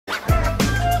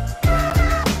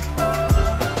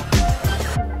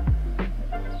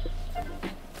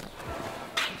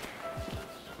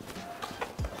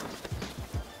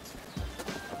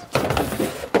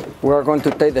We are going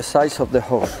to take the size of the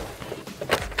hose.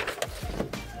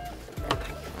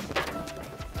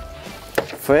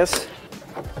 First,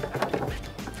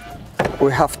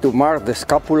 we have to mark the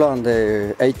scapula and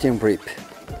the 18 rib.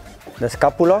 The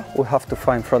scapula we have to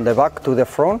find from the back to the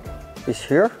front, is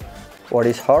here, or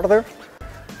is harder,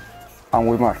 and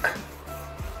we mark.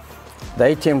 The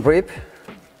 18 rib,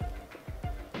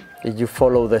 if you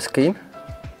follow the skin,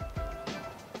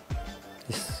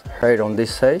 is here on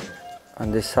this side,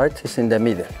 and this side is in the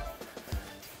middle,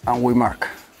 and we mark.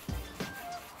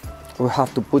 We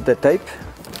have to put the tape.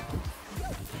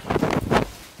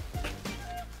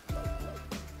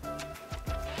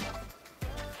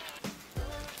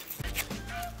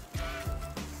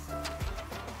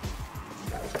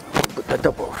 Put the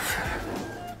top off.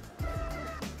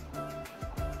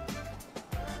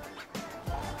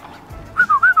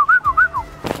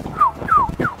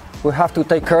 We have to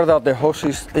take care that the hose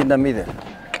is in the middle.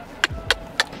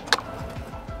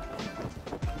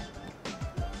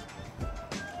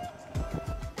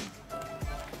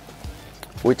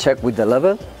 We check with the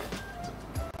level.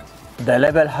 The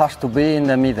level has to be in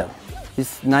the middle.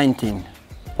 It's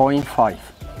 19.5.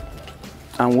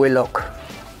 And we lock.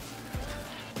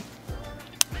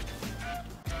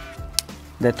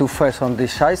 The two first on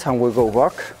this side and we go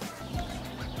back.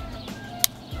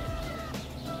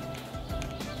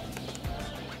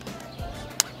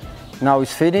 Now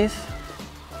it's finished.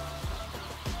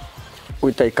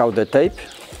 We take out the tape.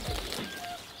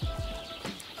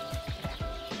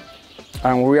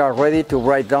 And we are ready to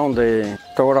write down the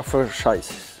photographer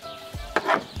sizes.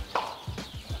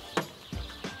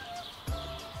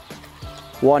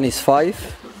 1 is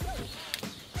 5.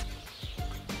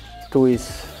 2 is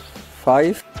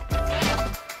 5.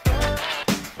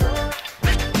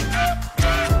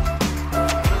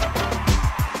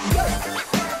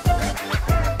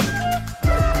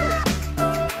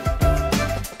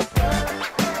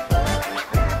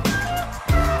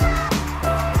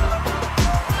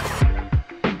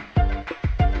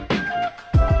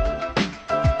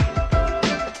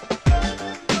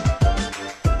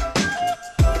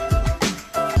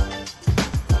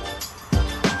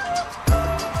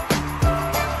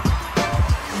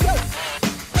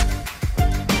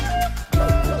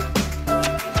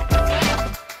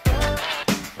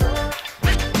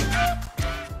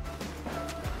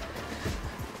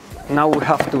 Now we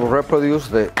have to reproduce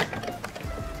the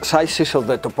sizes of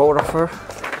the topographer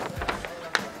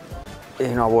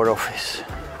in our office.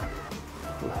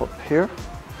 We hold here.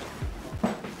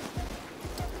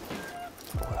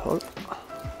 We hold.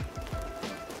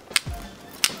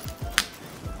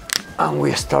 And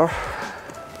we start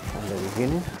from the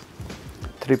beginning.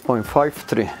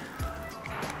 3.53.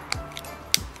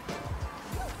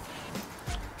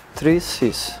 3,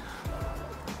 6.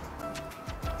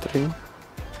 3.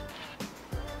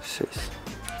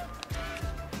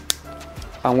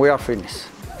 And we are finished.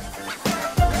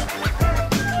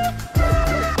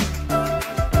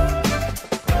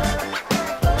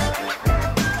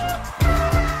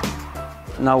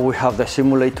 Now we have the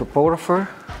simulate topographer,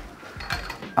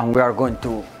 and we are going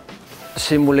to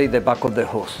simulate the back of the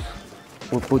hose.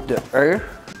 We put the air,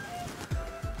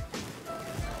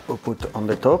 we put on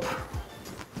the top,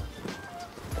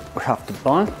 we have to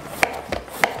bond.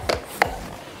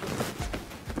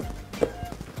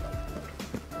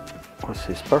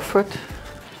 This is perfect,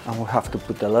 and we have to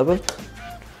put the level.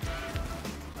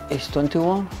 It's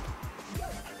 21,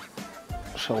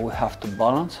 so we have to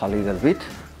balance a little bit.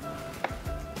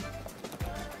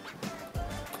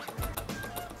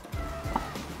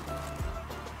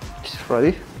 It's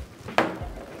ready.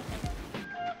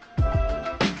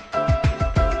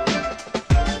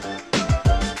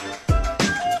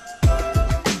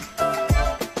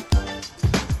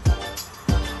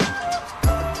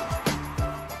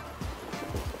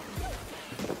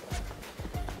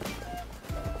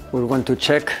 We're going to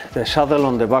check the saddle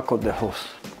on the back of the hose,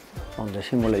 on the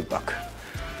simulate back.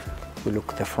 We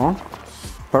look at the front,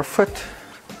 perfect.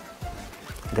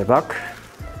 The back,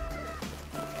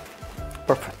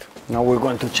 perfect. Now we're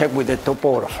going to check with the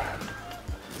topographer.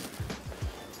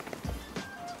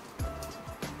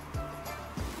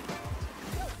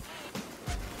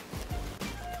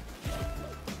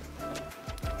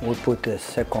 We put the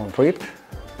second rib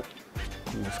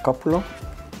on the scapula.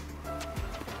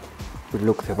 We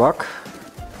look the back,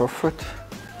 perfect,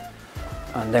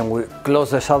 and then we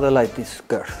close the saddle like this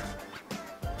girth.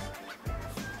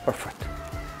 Perfect.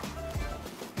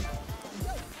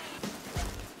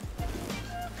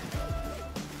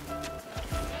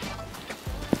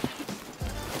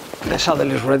 The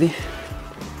saddle is ready.